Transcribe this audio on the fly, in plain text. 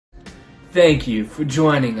Thank you for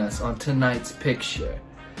joining us on tonight's picture.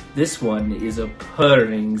 This one is a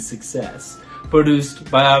purring success, produced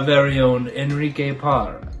by our very own Enrique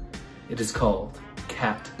Parra. It is called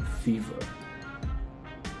Cat Fever.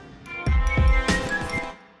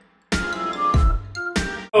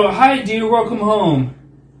 Oh, hi dear, welcome home.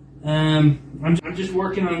 I'm just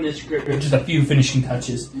working on this script. Just a few finishing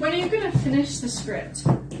touches. When are you gonna finish the script?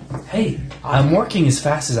 Hey, I'm working as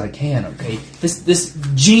fast as I can, okay? This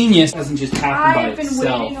genius doesn't just happen by itself. I've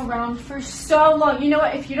been waiting around for so long. You know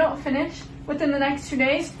what? If you don't finish within the next 2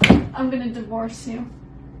 days, I'm gonna divorce you.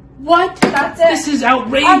 What? That's it. This is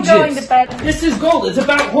outrageous. I'm going to bed. This is gold. It's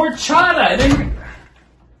about horchata.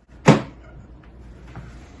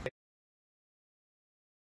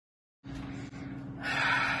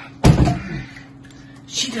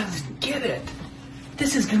 She doesn't get it.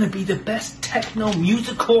 This is gonna be the best techno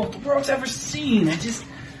musical the world's ever seen. I just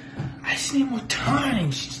need more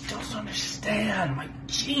time. She just doesn't understand my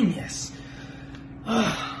genius.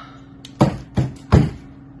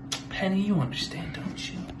 Penny, you understand,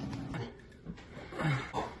 don't you?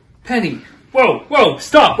 Penny, whoa,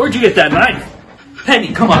 stop. Where'd you get that knife?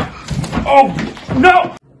 Penny, come on. Oh,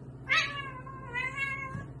 no!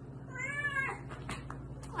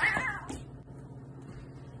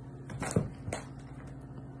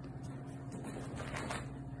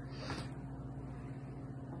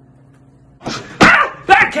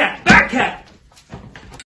 Back cat!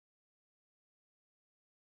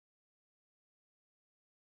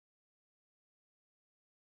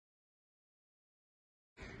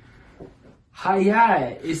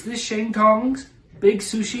 Hi, is this Shang Tong's? Big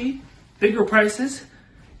sushi? Bigger prices?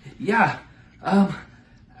 Yeah,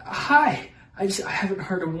 hi. I haven't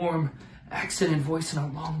heard a warm accent and voice in a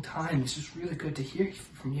long time. It's just really good to hear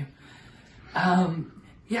from you.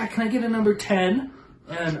 Yeah, can I get a number 10?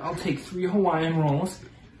 And I'll take 3 Hawaiian rolls.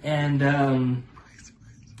 And can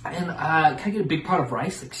I get a big pot of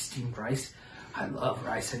rice, like steamed rice? I love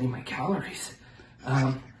rice. I need my calories.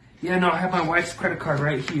 Yeah, no, I have my wife's credit card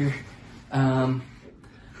right here.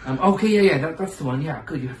 Okay, yeah, that's the one. Yeah,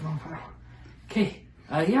 good. You have it on file. Okay.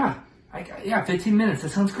 Yeah, 15 minutes. That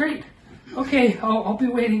sounds great. Okay, I'll be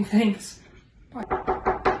waiting. Thanks. Bye.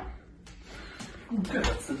 Oh, good.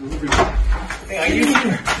 That's the delivery. Hey, are you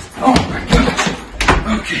here? Oh my gosh.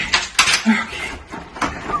 Okay.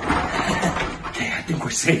 I think we're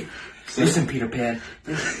safe. Listen, Peter Pan,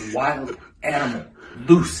 there's a wild animal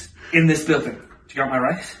loose in this building. Do you got my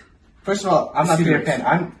rice? First of all, I'm not Peter Pan.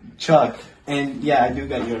 I'm Chuck. And yeah, I do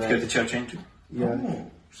got your rice. You got the Chuck chain too? Yeah. Oh,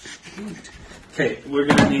 sweet. Okay, we're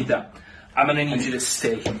gonna need that. I'm gonna need you to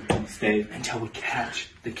stay until we catch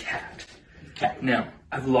the cat. Now,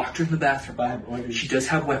 I've locked her in the bathroom. But I have orders. She does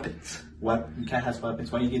have weapons. What? The cat has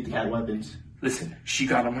weapons. Why do you get the cat weapons? Listen, she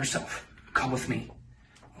got them herself. Come with me.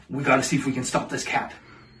 We gotta see if we can stop this cat.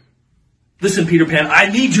 Listen, Peter Pan,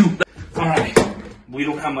 I need you. Alright, we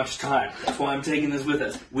don't have much time. That's why I'm taking this with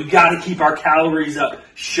us. We gotta keep our calories up.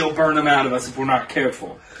 She'll burn them out of us if we're not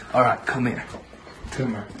careful. Alright, come here.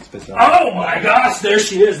 Come here. Oh my gosh, there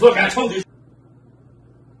she is. Look, I told you.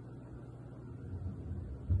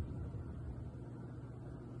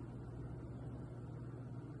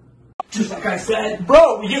 Just like I said.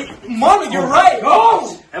 Bro, Mama, you're right.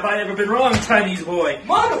 Oh! Have I ever been wrong, Chinese boy?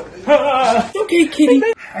 Mama! Okay, kitty.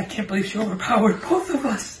 I can't believe she overpowered both of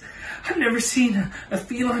us. I've never seen a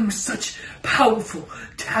feline with such powerful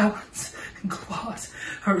talons and claws,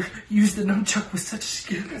 or used the nunchuck with such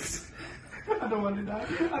skills. I don't want to die.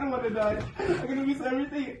 I'm gonna miss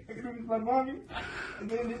everything. I'm gonna miss my mommy. I'm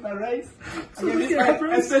gonna miss my rice. I'm gonna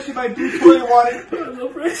miss especially my blue toilet water. I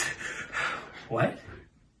love rice. What?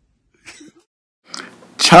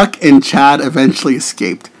 Chuck and Chad eventually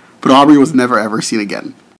escaped, but Aubrey was never ever seen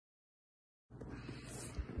again.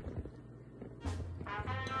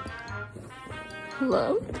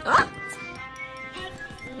 Hello? Ah!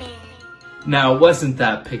 Now, wasn't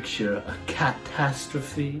that picture a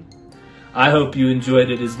catastrophe? I hope you enjoyed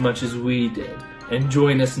it as much as we did, and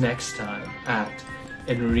join us next time at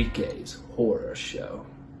Enrique's Horror Show.